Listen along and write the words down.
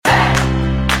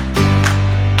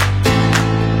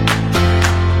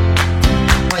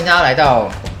家来到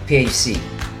PH 系，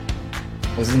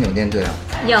我是纽电队啊。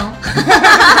有。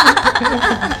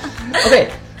OK，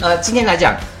 今天来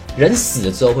讲，人死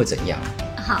了之后会怎样？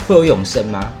好，会有永生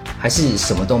吗？还是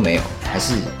什么都没有？还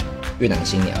是越南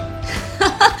新娘？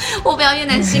我不要越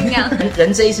南新娘。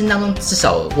人这一生当中至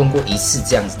少问过一次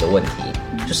这样子的问题，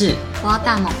就是我要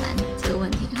大猛男这个问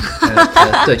题。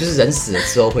对，就是人死了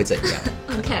之后会怎样？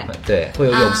 OK， 对，会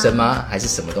有永生吗？还是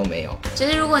什么都没有？就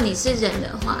是如果你是人的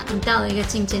话，你到了一个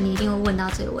境界，你一定会问到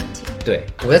这个问题。对，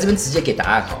我在这边直接给答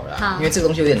案好了，好，因为这个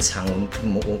东西有点长，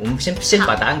我们先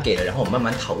把答案给了，然后我们慢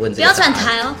慢讨论这个。不要转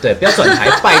台哦。对，不要转台，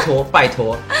拜托拜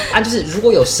托。就是如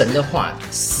果有神的话，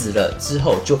死了之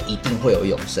后就一定会有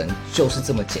永生，就是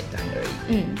这么简单而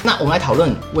已。那我们来讨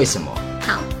论为什么。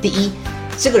好，第一，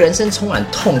这个人生充满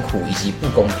痛苦以及不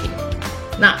公平。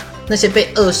那些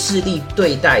被恶势力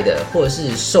对待的，或者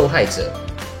是受害者，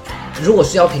如果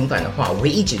是要平反的话，唯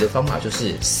一解决方法就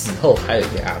是死后还有一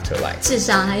个 afterlife， 至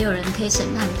少还有人可以审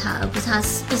判他，而不是他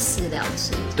一死了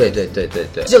之。对，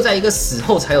只有在一个死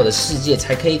后才有的世界，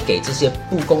才可以给这些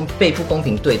被不公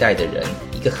平对待的人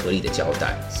一个合理的交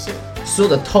代。是，所有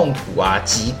的痛苦啊、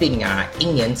疾病啊、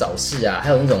英年早逝啊，还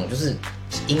有那种就是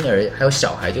婴儿还有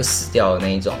小孩就死掉的那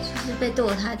一种，就是被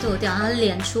堕胎堕掉，他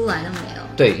连出来都没有。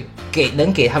对，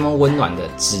能给他们温暖的，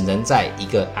只能在一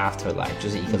个 afterlife， 就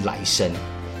是一个来生。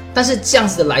但是这样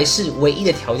子的来世，唯一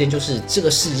的条件就是这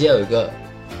个世界要有一个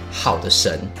好的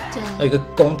神，对，要有一个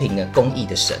公平的、公义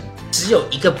的神。只有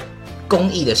一个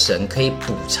公义的神可以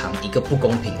补偿一个不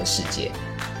公平的世界。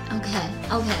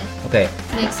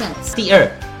OK，make sense。第二，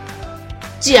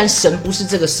既然神不是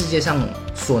这个世界上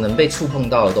所能被触碰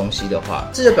到的东西的话，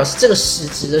这就表示这个实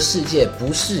质的世界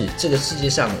不是这个世界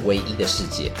上唯一的世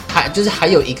界，还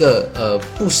有一个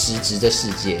不实质的世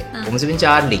界，我们这边叫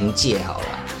它灵界好了，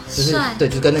就是对，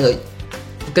就跟那个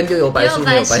跟悠悠白书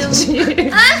没有关系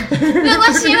啊，没有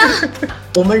关系吗？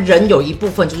我们人有一部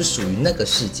分就是属于那个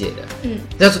世界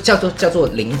的，叫做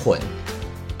灵魂。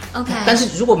OK， 但是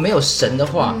如果没有神的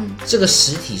话，这个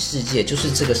实体世界就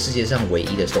是这个世界上唯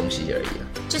一的东西而已了。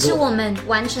就是我们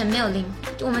完全没有灵，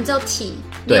我们只有体，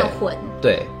没有魂。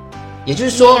对，也就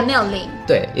是说也没有灵。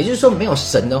对，也就是说没有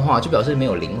神的话，就表示没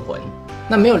有灵魂。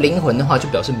那没有灵魂的话，就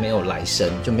表示没有来生，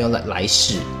就没有来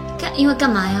世。因为干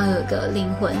嘛要有一个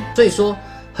灵魂？所以说，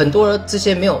很多这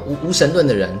些没有无神论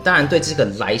的人，当然对这个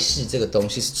来世这个东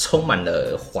西是充满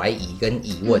了怀疑跟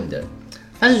疑问的。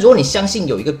但是如果你相信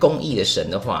有一个公义的神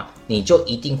的话，你就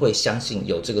一定会相信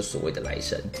有这个所谓的来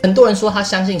生。很多人说他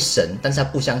相信神，但是他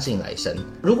不相信来生。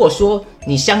如果说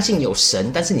你相信有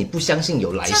神，但是你不相信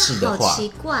有来世的话，好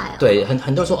奇怪哦。对，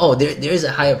很多人说哦 there is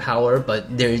a higher power, but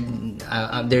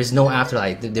there's no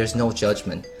afterlife, there's no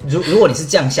judgment。如果你是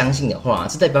这样相信的话，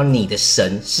这代表你的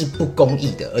神是不公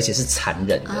义的，而且是残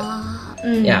忍的。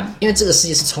因为这个世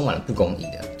界是充满了不公义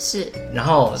的。是，然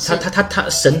后他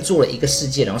神做了一个世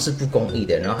界，然后是不公义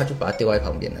的，然后他就把它丢在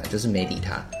旁边了，就是没理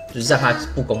他，就是让他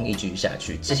不公义继续下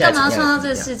去。接下来干嘛创造这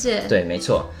个世界？对，没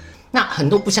错。那很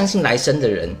多不相信来生的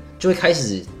人，就会开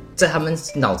始在他们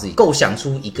脑子里构想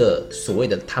出一个所谓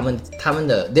的他们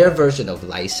的 their version of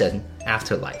来生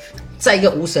afterlife。在一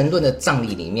个无神论的葬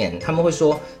礼里面，他们会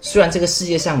说，虽然这个世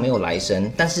界上没有来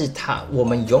生，但是我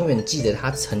们永远记得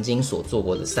他曾经所做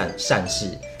过的善事，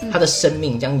他的生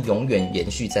命将永远延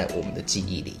续在我们的记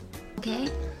忆里。OK，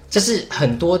 这是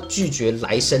很多拒绝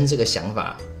来生这个想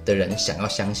法的人想要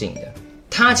相信的。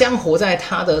他将活在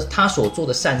他所做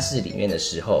的善事里面的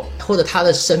时候，或者他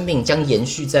的生命将延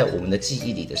续在我们的记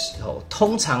忆里的时候，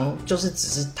通常就是只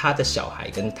是他的小孩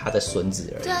跟他的孙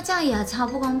子而已。对啊，这样也超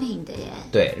不公平的耶。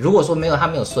对，如果说他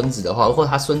没有孙子的话，或者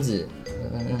他孙子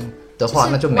的话，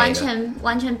那就没了。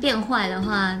完全变坏的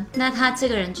话，那他这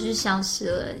个人就是消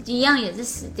失了，一样也是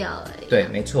死掉了。对，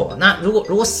没错。那如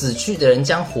果死去的人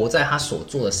将活在他所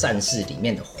做的善事里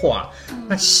面的话，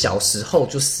那小时候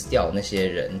就死掉的那些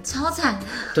人，超惨。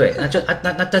对，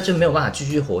那就没有办法继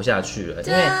续活下去了，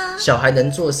因为小孩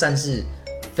能做的善事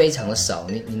非常的少，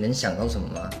你能想到什么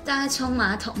吗？大概冲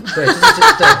马桶吧。对，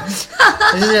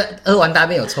就是喝完大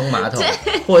便有冲马桶，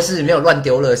或者是没有乱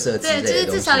丢垃圾之类的东西。对，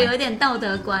就是至少有一点道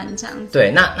德观这样子。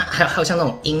对，那还有像那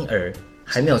种婴儿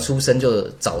还没有出生就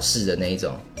早逝的那一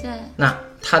种。对，那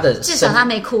他的至少他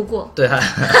没哭过。对他。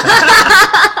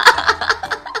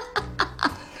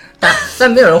但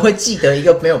没有人会记得一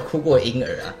个没有哭过的婴儿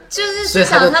啊，就是所以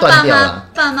他就断掉了。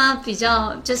爸妈比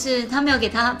较，就是他没有给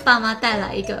他爸妈带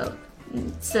来一个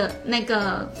那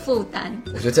个负担。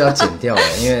我觉得这要剪掉了，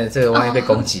因为这个万一被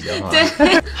攻击的话。对。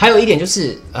还有一点就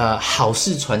是好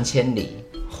事传千里，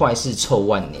坏事臭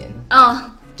万年。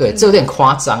对，这有点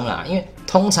夸张啦，因为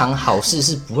通常好事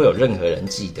是不会有任何人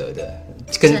记得的。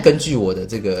根据我的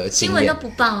这个经验，新闻都不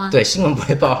报啊。对，新闻不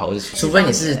会报好事，除非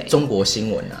你是中国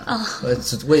新闻啊，为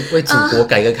祖国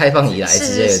改革开放以来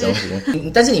之类的东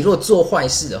西。但是你如果做坏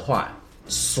事的话，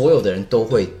所有的人都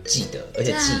会记得，而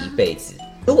且记一辈子。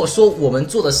如果说我们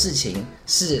做的事情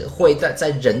是会在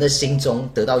人的心中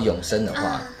得到永生的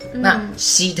话，那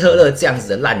希特勒这样子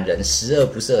的烂人，10恶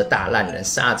不赦的大烂人，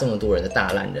杀了这么多人的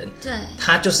大烂人，对，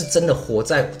他就是真的活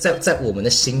在我们的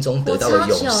心中得到了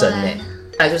永生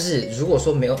再来就是，如果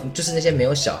说没有，就是那些没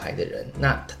有小孩的人，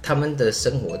那他们的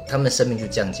生活，他们的生命就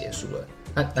这样结束了。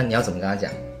那你要怎么跟他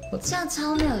讲？这样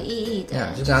超没有意义的。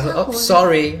就跟他说哦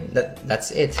 ，sorry，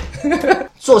 that's it 。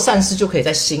做善事就可以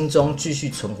在心中继续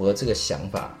存活的这个想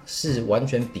法，是完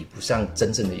全比不上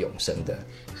真正的永生的。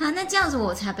那这样子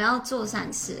我才不要做善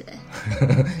事嘞，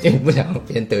因为你不想让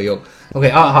别人得用。OK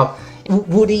好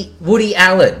 ，Woody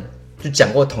Allen 就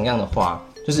讲过同样的话，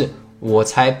就是我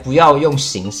才不要用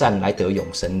行善来得永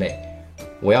生嘞，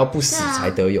我要不死才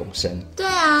得永生。对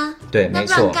啊，对，没错。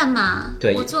那不然干嘛？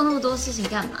对，我做那么多事情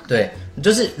干嘛？对，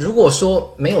就是如果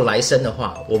说没有来生的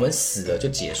话，我们死了就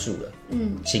结束了。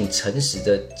请诚实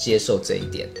的接受这一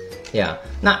点。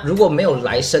那如果没有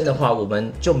来生的话，我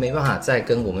们就没办法再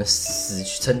跟我们死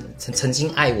去曾经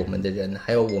爱我们的人，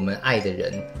还有我们爱的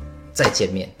人再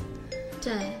见面。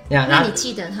对，那你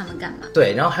记得他们干嘛？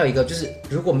对，然后还有一个就是，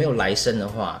如果没有来生的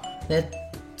话，那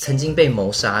曾经被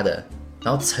谋杀的，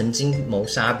然后曾经谋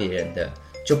杀别人的，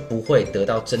就不会得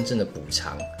到真正的补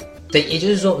偿。对，也就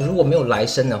是说，如果没有来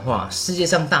生的话，世界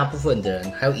上大部分的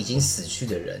人，还有已经死去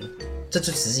的人，这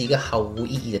就只是一个毫无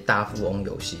意义的大富翁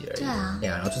游戏而已。对啊，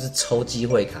然后就是抽机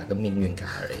会卡跟命运卡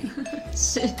而已。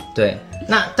是，对。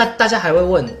那大家还会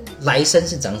问，来生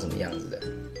是长什么样子的？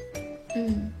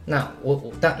那我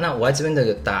在这边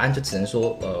的答案就只能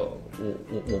说，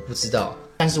我不知道，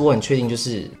但是我很确定，就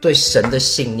是对神的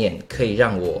信念可以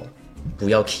让我不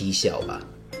要起笑吧。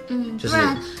就是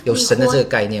有神的这个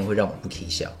概念会让我不起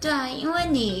笑。对啊，因为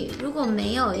你如果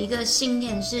没有一个信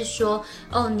念是说，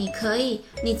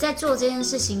你在做这件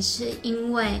事情是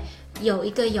因为有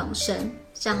一个永生，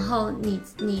然后你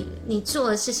做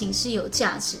的事情是有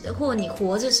价值的，或者你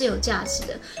活着是有价值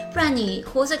的，不然你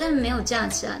活着根本没有价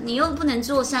值啊！你又不能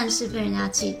做善事被人家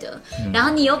记得，然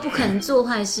后你又不可能做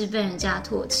坏事被人家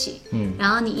唾弃，然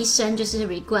后你一生就是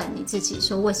regret 你自己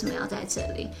说为什么要在这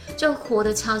里，就活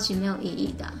得超级没有意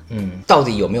义的到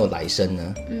底有没有来生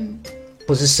呢？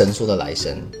不是神说的来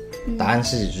生，答案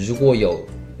是如果有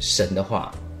神的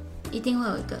话，一定会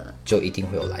有一个，就一定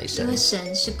会有来生，因为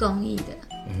神是公义的。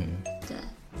对。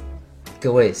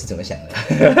各位是怎么想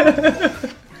的？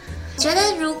觉得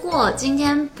如果今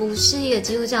天不是一个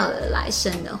基督教的来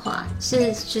生的话，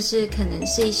就是可能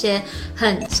是一些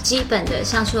很基本的，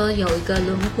像说有一个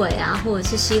轮回啊，或者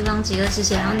是西方极乐世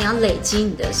界，然后你要累积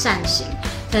你的善行，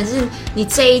可能是你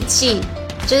这一季，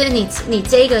就是你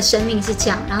这一个生命是这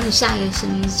样，然后你下一个生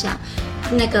命是这样。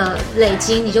那个累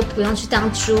积你就不用去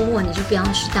当猪，或你就不用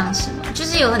去当什么，就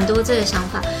是有很多这个想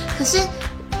法。可是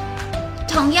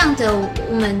同样的，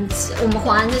我们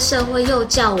华人的社会又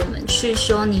叫我们去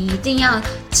说，你一定要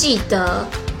记得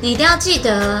你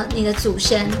的祖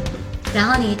先，然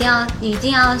后你一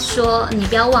定要说你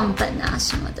不要忘本啊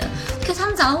什么的。可他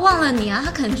们早就忘了你啊，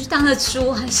他可能去当了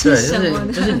猪还是什么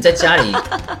的。就是你在家里。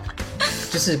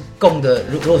就是供的，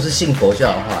如果是信佛教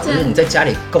的话，就是你在家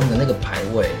里供的那个牌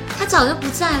位，他早就不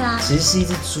在啦。其实是一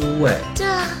只猪对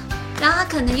啊，然后他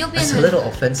可能又变成 a little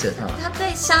offensive。他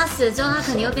被杀死了之后，他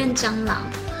可能又变蟑螂，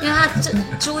因为他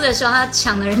猪的时候他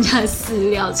抢了人家的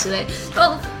饲料之类。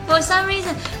For some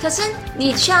reason， 可是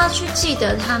你却要去记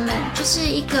得他们，就是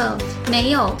一个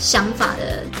没有想法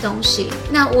的东西。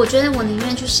那我觉得我宁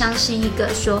愿去相信一个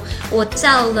说，我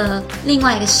到了另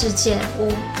外一个世界，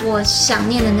我想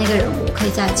念的那个人，我可以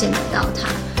再见得到他。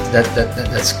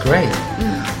That's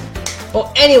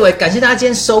great。anyway， 感谢大家今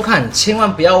天收看，千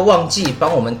万不要忘记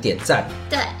帮我们点赞。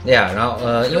对，然后因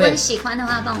为如果你喜欢的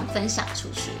话，帮我们分享出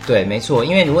去。对，没错，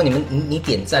因为如果你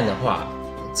点赞的话。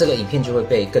这个影片就会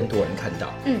被更多人看到。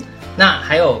那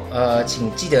还有请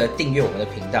记得订阅我们的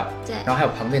频道，对，然后还有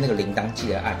旁边那个铃铛记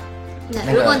得按。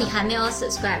如果你还没有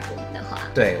subscribe 我们的话，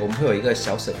对，我们会有一个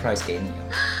小 surprise 给你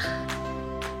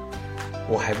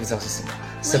我还不知道是什么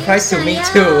 ，surprise to me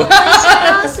too。我想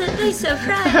要是被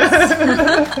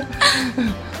surprise。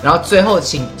然后最后，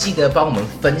请记得帮我们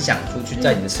分享出去，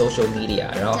在你的 social media，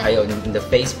然后还有你的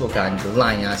Facebook 啊、你的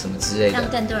Line 啊什么之类的，让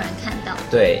更多人看到。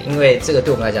对，因为这个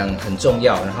对我们来讲很重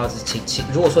要。然后请，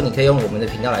如果说你可以用我们的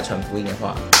频道来传福音的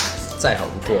话，再好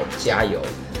不过，加油！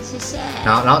谢谢。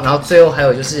然后最后还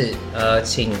有就是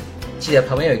请记得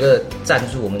旁边有一个赞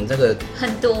助，我们这个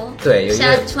很多，对，有一个现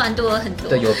在突然多了很多，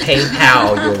对，有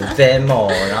PayPal， 有 Venmo，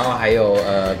 然后还有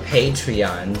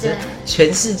Patreon， 这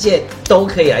全世界都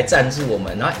可以来赞助我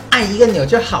们，然后按一个钮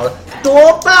就好了，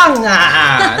多棒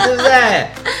啊，对不对？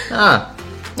啊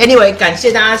 ，Anyway， 感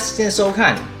谢大家今天的收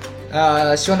看，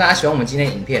希望大家喜欢我们今天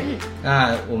的影片，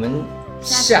那我们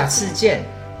下次见。